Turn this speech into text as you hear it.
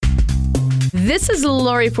This is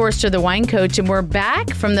Lori Forster, the wine coach, and we're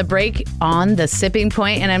back from the break on The Sipping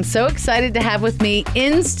Point, and I'm so excited to have with me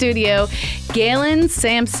in studio Galen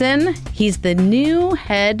Sampson. He's the new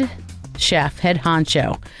head chef, head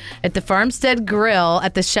honcho at the Farmstead Grill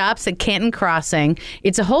at the shops at Canton Crossing.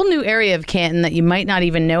 It's a whole new area of Canton that you might not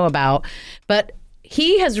even know about, but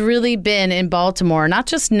he has really been in Baltimore, not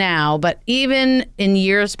just now, but even in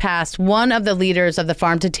years past, one of the leaders of the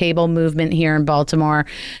farm to table movement here in Baltimore.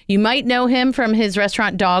 You might know him from his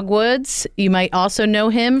restaurant Dogwoods. You might also know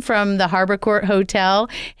him from the Harbor Court Hotel.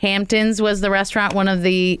 Hampton's was the restaurant, one of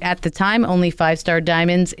the, at the time, only 5-star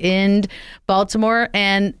diamonds in Baltimore.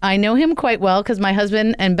 And I know him quite well because my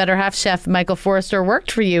husband and better half chef Michael Forrester worked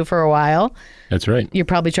for you for a while. That's right. You're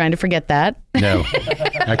probably trying to forget that. No.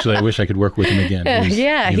 Actually, I wish I could work with him again. He's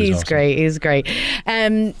awesome. Great. He's great.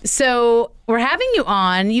 So we're having you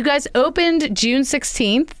on. You guys opened June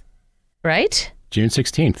 16th, right? June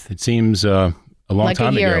 16th. It seems a long time ago.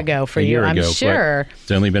 Like a year ago for you, I'm sure.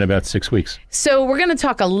 It's only been about 6 weeks. So we're going to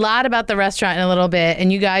talk a lot about the restaurant in a little bit.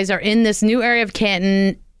 And you guys are in this new area of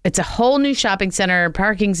Canton. It's a whole new shopping center.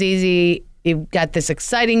 Parking's easy. You've got this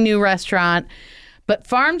exciting new restaurant. But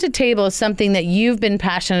farm to table is something that you've been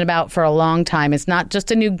passionate about for a long time. It's not just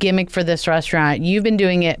a new gimmick for this restaurant. You've been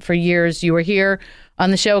doing it for years. You were here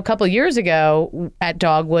on the show a couple years ago at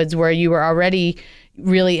Dogwoods, where you were already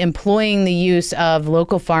really employing the use of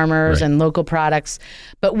local farmers and local products.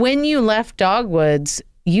 But when you left Dogwoods,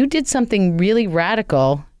 you did something really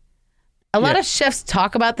radical. A lot of chefs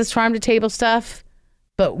talk about this farm to table stuff,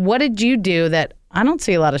 but what did you do that I don't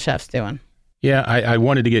see a lot of chefs doing? Yeah, I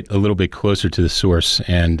wanted to get a little bit closer to the source,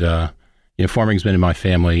 and farming's been in my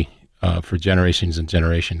family for generations and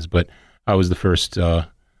generations. But I was the first.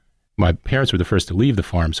 My parents were the first to leave the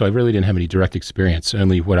farm, so I really didn't have any direct experience.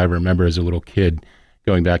 Only what I remember as a little kid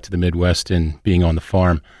going back to the Midwest and being on the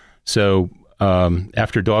farm. So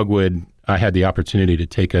after Dogwood, I had the opportunity to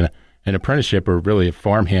take an apprenticeship, or really a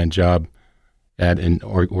farmhand job, at an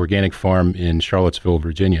organic farm in Charlottesville,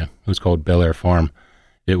 Virginia. It was called Bel Air Farm.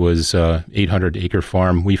 It was 800-acre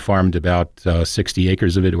farm. We farmed about 60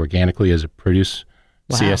 acres of it organically as a produce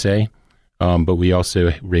CSA. But we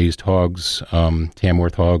also raised hogs,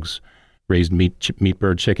 Tamworth hogs, raised meat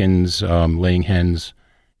bird chickens, laying hens.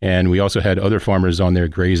 And we also had other farmers on there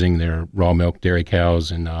grazing their raw milk dairy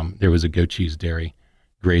cows. And there was a goat cheese dairy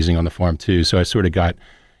grazing on the farm too. So I sort of got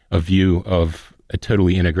a view of a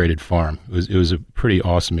totally integrated farm. It was a pretty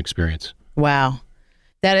awesome experience. Wow.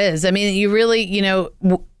 That is. I mean, you really,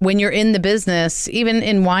 when you're in the business, even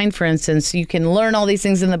in wine, for instance, you can learn all these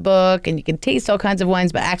things in the book and you can taste all kinds of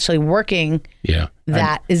wines, but actually working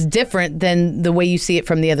that is different than the way you see it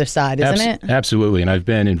from the other side, isn't it? Absolutely. And I've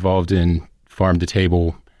been involved in farm to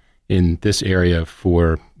table in this area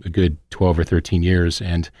for a good 12 or 13 years.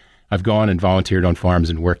 And I've gone and volunteered on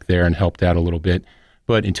farms and worked there and helped out a little bit.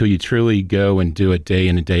 But until you truly go and do it day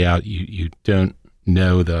in and day out, you don't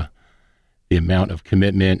know the amount of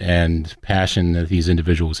commitment and passion that these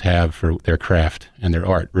individuals have for their craft and their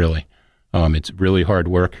art, really. It's really hard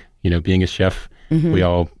work. Being a chef, we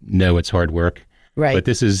all know it's hard work. Right. But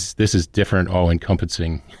this is different,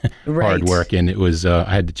 all-encompassing hard work. And it was, I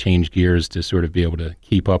had to change gears to sort of be able to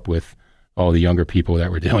keep up with all the younger people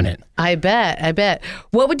that were doing it. I bet.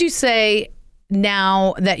 What would you say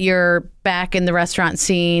now that you're back in the restaurant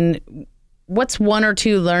scene? What's one or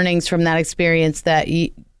two learnings from that experience that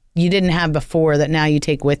you didn't have before that now you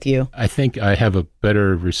take with you? I think I have a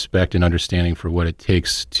better respect and understanding for what it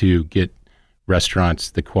takes to get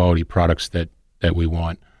restaurants the quality products that we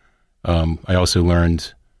want. I also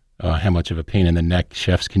learned how much of a pain in the neck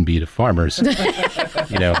chefs can be to farmers.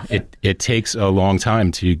 It takes a long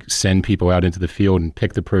time to send people out into the field and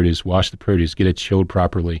pick the produce, wash the produce, get it chilled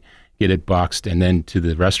properly, get it boxed, and then to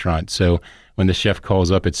the restaurant. So when the chef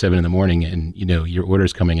calls up at 7 a.m. and your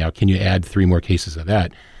order's coming out, can you add 3 more cases of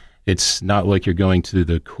that? It's not like you're going to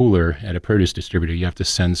the cooler at a produce distributor. You have to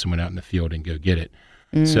send someone out in the field and go get it.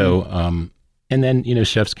 So, and then,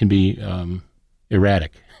 chefs can be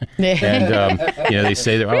erratic. And, they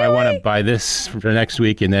say that, I want to buy this for next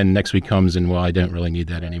week. And then next week comes and, I don't really need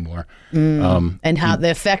that anymore. And how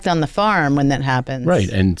the effect on the farm when that happens. Right.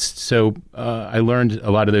 And so I learned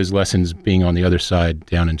a lot of those lessons being on the other side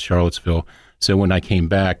down in Charlottesville. So when I came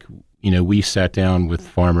back, we sat down with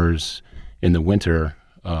farmers in the winter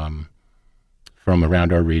from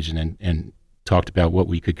around our region and talked about what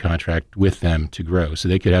we could contract with them to grow so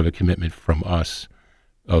they could have a commitment from us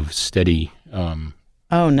of steady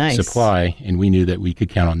nice supply. And we knew that we could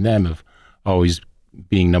count on them of always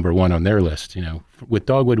being number one on their list. With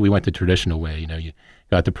Dogwood, we went the traditional way. You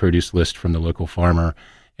got the produce list from the local farmer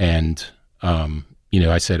and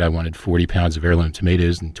I said I wanted 40 pounds of heirloom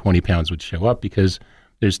tomatoes and 20 pounds would show up because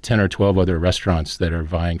there's 10 or 12 other restaurants that are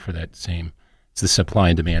vying for that same. It's the supply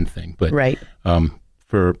and demand thing. But right.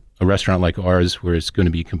 For a restaurant like ours, where it's going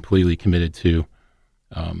to be completely committed to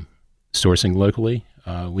sourcing locally,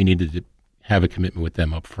 we needed to have a commitment with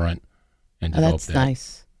them up front and develop that's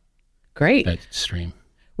nice. Great. That stream.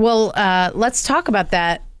 Well, let's talk about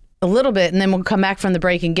that a little bit, and then we'll come back from the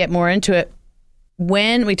break and get more into it.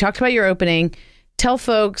 When we talked about your opening, tell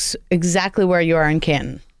folks exactly where you are in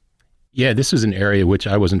Canton. Yeah, this is an area which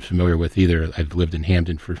I wasn't familiar with either. I've lived in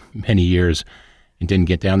Hampton for many years and didn't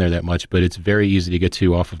get down there that much, but it's very easy to get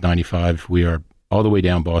to off of 95. We are all the way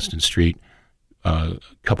down Boston Street, a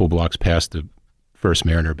couple blocks past the First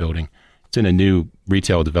Mariner building. It's in a new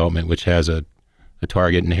retail development which has a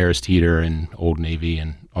Target and Harris Teeter and Old Navy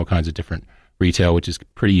and all kinds of different retail, which is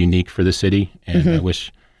pretty unique for the city. And I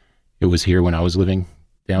wish it was here when I was living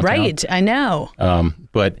downtown. Right, I know.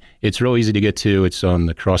 But it's real easy to get to. It's on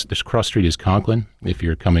the cross street is Conklin. If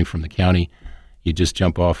you're coming from the county, you just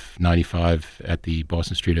jump off 95 at the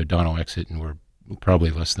Boston Street O'Donnell exit, and we're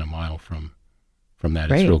probably less than a mile from that.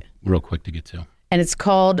 Great. It's real quick to get to. And it's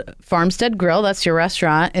called Farmstead Grill. That's your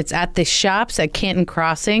restaurant. It's at the shops at Canton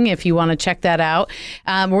Crossing if you want to check that out.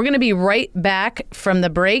 We're going to be right back from the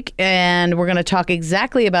break, and we're going to talk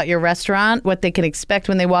exactly about your restaurant, what they can expect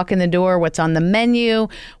when they walk in the door, what's on the menu,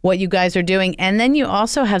 what you guys are doing. And then you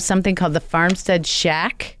also have something called the Farmstead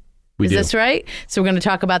Shack. Is this right? So we're going to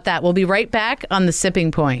talk about that. We'll be right back on The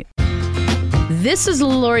Sipping Point. This is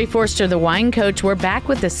Lori Forster, the wine coach. We're back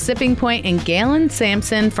with The Sipping Point and Galen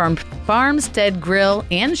Sampson from Farmstead Grill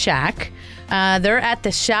and Shack. They're at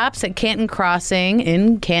the shops at Canton Crossing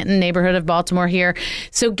in Canton, neighborhood of Baltimore here.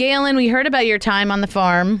 So, Galen, we heard about your time on the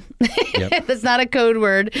farm. Yep. That's not a code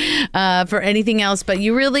word for anything else, but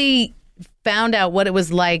you really found out what it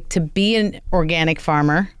was like to be an organic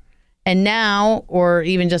farmer, and now, or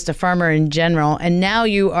even just a farmer in general, and now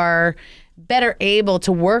you are better able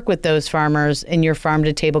to work with those farmers in your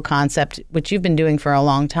farm-to-table concept, which you've been doing for a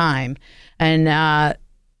long time. And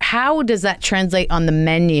how does that translate on the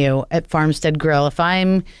menu at Farmstead Grill? If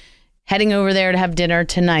I'm heading over there to have dinner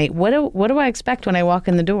tonight, what do I expect when I walk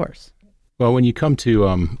in the doors? Well, when you come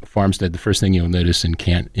to Farmstead, the first thing you'll notice in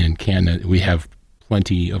Canton, we have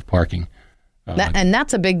plenty of parking. And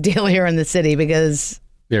that's a big deal here in the city because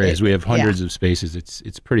there is. We have hundreds of spaces.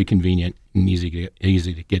 It's pretty convenient and easy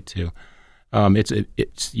to get to.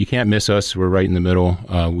 It's you can't miss us. We're right in the middle.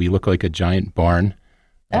 We look like a giant barn.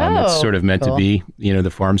 It's sort of meant to be, the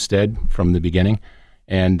farmstead from the beginning.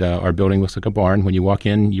 And our building looks like a barn. When you walk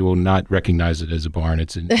in, you will not recognize it as a barn.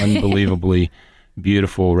 It's an unbelievably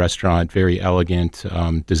beautiful restaurant, very elegant,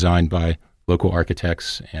 designed by local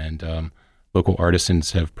architects, and local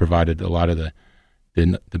artisans have provided a lot of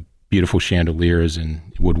the beautiful chandeliers and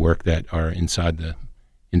woodwork that are inside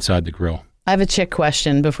the grill. I have a chick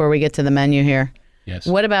question before we get to the menu here. Yes.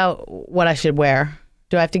 What about what I should wear?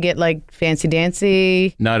 Do I have to get like fancy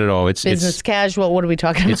dancy? Not at all. It's business casual. What are we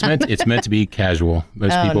talking about? It's meant to be casual.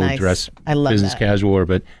 Most people nice. Dress I love business that. casual,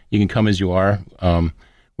 but you can come as you are.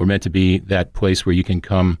 We're meant to be that place where you can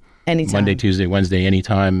come anytime. Monday, Tuesday, Wednesday,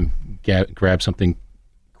 anytime, grab something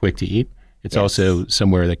quick to eat. It's also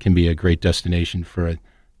somewhere that can be a great destination for a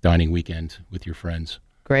dining weekend with your friends.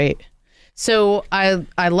 Great. So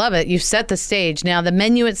I love it. You've set the stage. Now the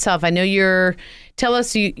menu itself, I know tell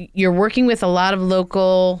us you're working with a lot of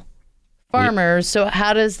local farmers. So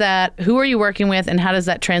who are you working with, and how does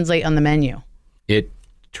that translate on the menu? It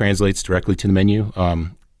translates directly to the menu.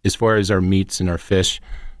 As far as our meats and our fish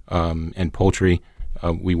and poultry,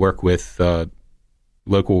 we work with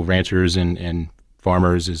local ranchers and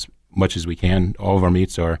farmers as much as we can. All of our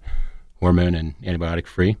meats are hormone and antibiotic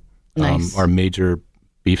free. Nice. Our major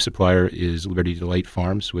beef supplier is Liberty Delight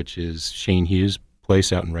Farms, which is Shane Hughes'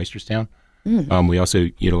 place out in Reisterstown. We also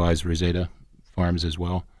utilize Rosetta Farms as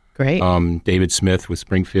well. Great. David Smith with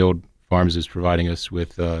Springfield Farms is providing us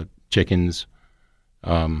with chickens,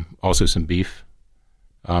 also some beef.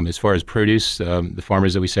 As far as produce, the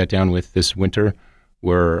farmers that we sat down with this winter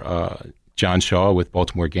were John Shaw with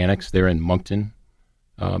Baltimore Organics. They're in Moncton,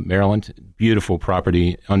 Maryland. Beautiful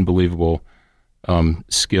property, unbelievable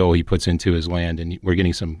skill he puts into his land, and we're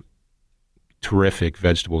getting some terrific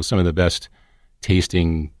vegetables, some of the best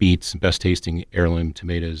tasting beets, best tasting heirloom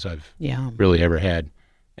tomatoes I've really ever had.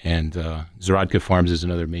 And Zarodka Farms is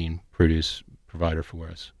another main produce provider for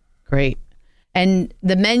us. Great. And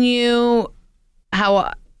the menu,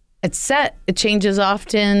 how it's set, it changes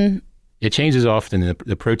often? It changes often.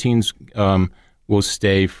 The proteins will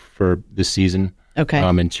stay for this season, okay,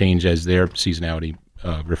 and change as their seasonality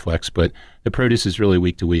reflects, but the produce is really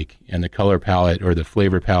week to week, and the color palette or the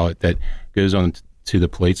flavor palette that goes on to the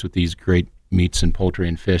plates with these great meats and poultry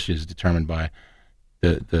and fish is determined by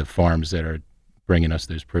the farms that are bringing us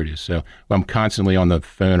those produce. So I'm constantly on the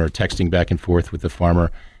phone or texting back and forth with the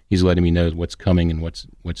farmer. He's letting me know what's coming and what's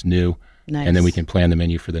new, Nice. And then we can plan the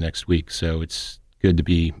menu for the next week. So it's good to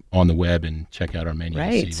be on the web and check out our menu.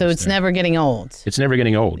 Right. So it's never getting old. It's never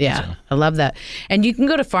getting old. Yeah, So. I love that. And you can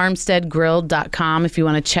go to farmsteadgrill.com if you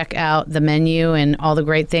want to check out the menu and all the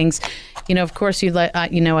great things. Of course, I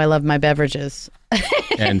love my beverages.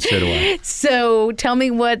 And so do I. So tell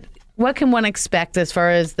me what can one expect as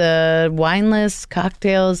far as the wine list,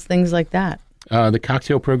 cocktails, things like that? The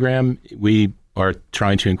cocktail program, we are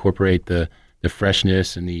trying to incorporate the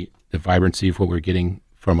freshness and the vibrancy of what we're getting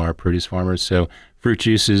from our produce farmers. So fruit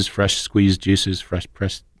juices, fresh squeezed juices, fresh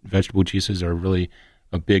pressed vegetable juices are really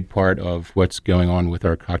a big part of what's going on with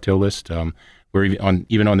our cocktail list. We're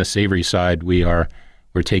even on the savory side,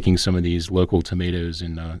 we're taking some of these local tomatoes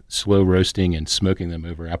and slow roasting and smoking them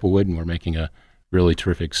over applewood, and we're making a really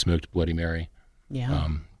terrific smoked Bloody Mary. Yeah.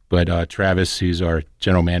 But Travis, who's our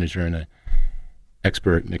general manager and an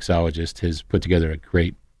expert mixologist, has put together a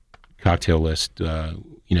great cocktail list,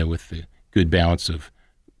 with the good balance of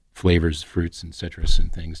flavors, fruits, and citrus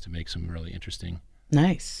and things to make some really interesting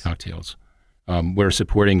Nice cocktails. We're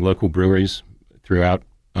supporting local breweries throughout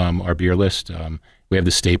our beer list. We have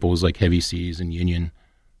the staples like Heavy Seas and Union,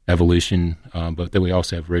 Evolution, but then we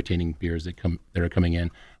also have rotating beers that are coming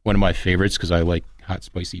in. One of my favorites, because I like hot,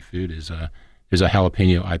 spicy food, is there's a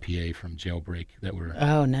jalapeno IPA from Jailbreak that we're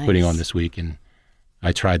putting on this week, and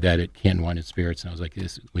I tried that at Canton Wine and Spirits, and I was like,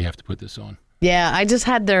 we have to put this on. Yeah, I just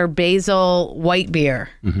had their basil white beer.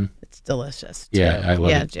 Mm-hmm. It's delicious, too. Yeah, I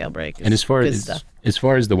love it. Jailbreak. And as far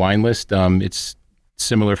as the wine list, it's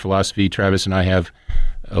similar philosophy. Travis and I have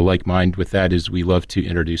a like mind with that. Is we love to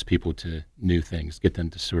introduce people to new things, get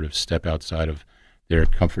them to sort of step outside of their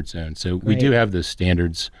comfort zone. So we do have the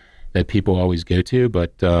standards that people always go to,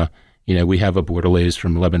 but we have a Bordelaise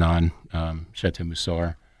from Lebanon, Chateau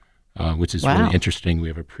Moussard, which is really interesting. We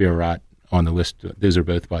have a Priorat on the list. Those are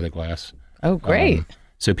both by the glass. Oh, great.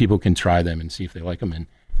 So people can try them and see if they like them. And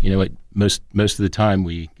you know what? Most of the time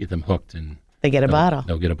we get them hooked and they get a bottle.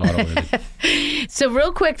 They'll get a bottle of it. So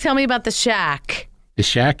real quick, tell me about the Shack. The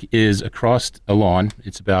Shack is across a lawn.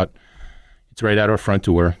 It's right out our front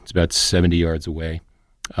door. It's about 70 yards away.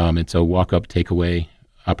 It's a walk-up takeaway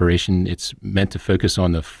operation. It's meant to focus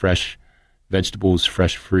on the fresh vegetables,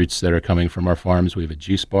 fresh fruits that are coming from our farms. We have a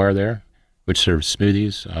juice bar there, which serves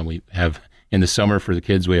smoothies. We have, in the summer for the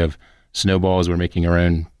kids, we have snowballs. We're making our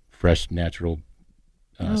own fresh, natural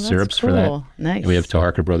syrups for that. Nice. And we have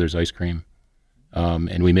Taharka Brothers ice cream.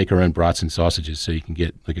 And we make our own brats and sausages, so you can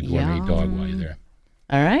get like a gourmet dog while you're there.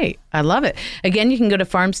 All right. I love it. Again, you can go to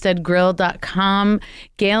farmsteadgrill.com.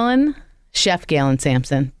 Chef Galen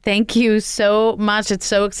Sampson, thank you so much. It's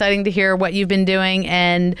so exciting to hear what you've been doing,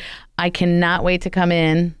 and I cannot wait to come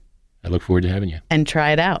in. I look forward to having you. And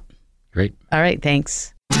try it out. Great. All right.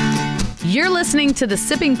 Thanks. You're listening to The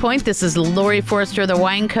Sipping Point. This is Lori Forster, the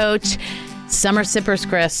wine coach. Summer sippers,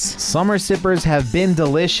 Chris. Summer sippers have been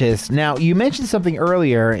delicious. Now, you mentioned something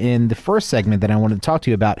earlier in the first segment that I wanted to talk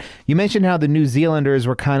to you about. You mentioned how the New Zealanders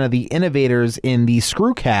were kind of the innovators in the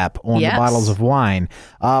screw cap on the bottles of wine.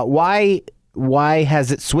 Why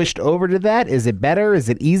has it switched over to that? Is it better? Is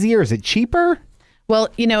it easier? Is it cheaper? Well,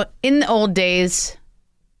 in the old days,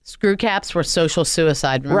 screw caps were social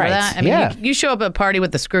suicide. Remember that? I mean, you show up at a party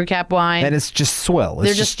with the screw cap wine. And it's just swill.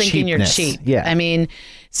 They're just thinking cheapness. You're cheap. Yeah. I mean,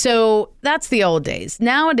 so that's the old days.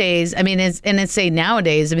 Nowadays, I mean, this is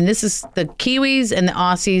the Kiwis and the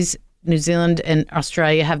Aussies, New Zealand and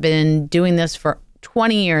Australia have been doing this for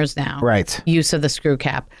 20 years now. Right. Use of the screw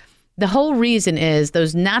cap. The whole reason is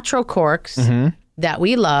those natural corks that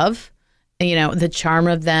we love, the charm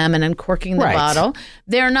of them and uncorking the bottle.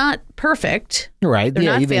 They're not perfect. Right. They're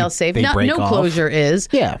not fail-safe. No closure is.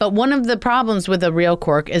 Yeah. But one of the problems with a real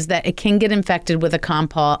cork is that it can get infected with a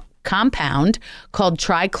compound called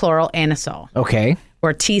trichloroanisole. Okay.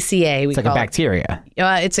 Or TCA. It's like a bacteria.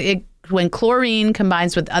 When chlorine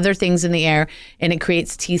combines with other things in the air and it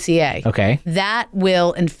creates TCA. Okay. That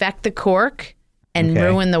will infect the cork and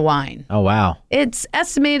ruin the wine. Oh, wow. It's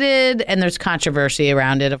estimated, and there's controversy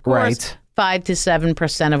around it, of course. 5 to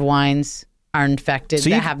 7% of wines are infected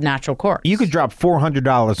that have natural corks. You could drop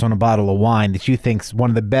 $400 on a bottle of wine that you think's one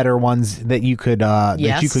of the better ones that you could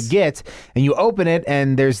get, and you open it,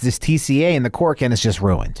 and there's this TCA in the cork, and it's just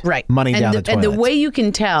ruined. Right. Money down the toilet. And the way you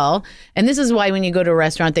can tell, and this is why when you go to a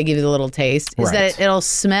restaurant, they give you the little taste, is that it'll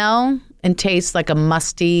smell and taste like a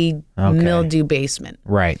musty mildew basement.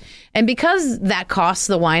 Right. And because that costs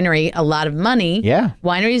the winery a lot of money,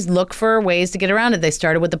 wineries look for ways to get around it. They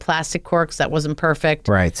started with the plastic corks. That wasn't perfect.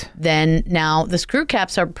 Right. Then now the screw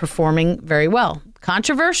caps are performing very well.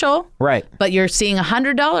 Controversial. Right. But you're seeing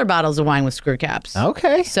 $100 bottles of wine with screw caps.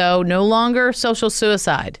 Okay. So no longer social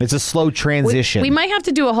suicide. It's a slow transition. We might have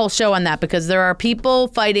to do a whole show on that because there are people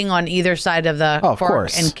fighting on either side of the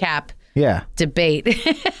cork and cap debate.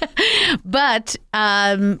 But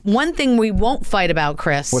one thing we won't fight about,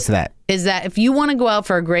 Chris. What's that? Is that if you want to go out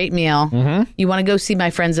for a great meal, you want to go see my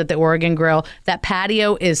friends at the Oregon Grill, that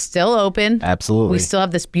patio is still open. Absolutely. We still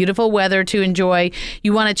have this beautiful weather to enjoy.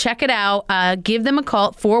 You want to check it out, give them a call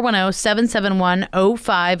at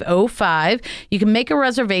 410-771-0505. You can make a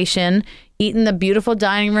reservation, eat in the beautiful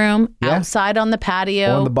dining room, outside on the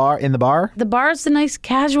patio. Or in the bar? The bar is a nice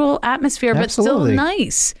casual atmosphere, but still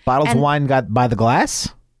nice. Bottles of wine got by the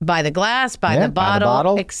glass? By the glass, by the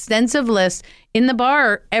bottle, extensive list. In the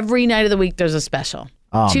bar, every night of the week, there's a special.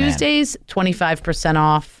 Tuesdays, 25%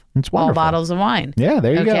 off all bottles of wine. Yeah,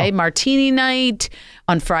 there you go. Okay, martini night.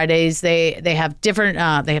 On Fridays, they have different,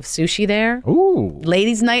 they have sushi there. Ooh.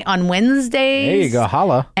 Ladies' night on Wednesdays. There you go,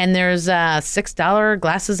 holla. And there's $6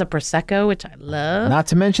 glasses of Prosecco, which I love. Not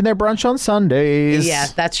to mention their brunch on Sundays. Yeah,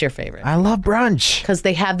 that's your favorite. I love brunch. Because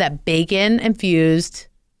they have that bacon-infused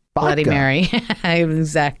Bloody Mary.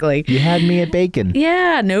 Exactly. You had me at bacon.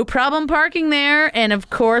 Yeah, no problem parking there. And of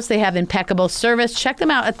course, they have impeccable service. Check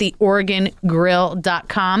them out at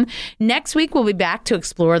theoregongrill.com. Next week, we'll be back to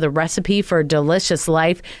explore the recipe for a delicious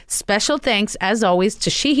life. Special thanks, as always, to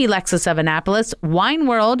Sheehy Lexus of Annapolis, Wine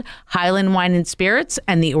World, Highland Wine and Spirits,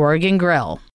 and the Oregon Grill.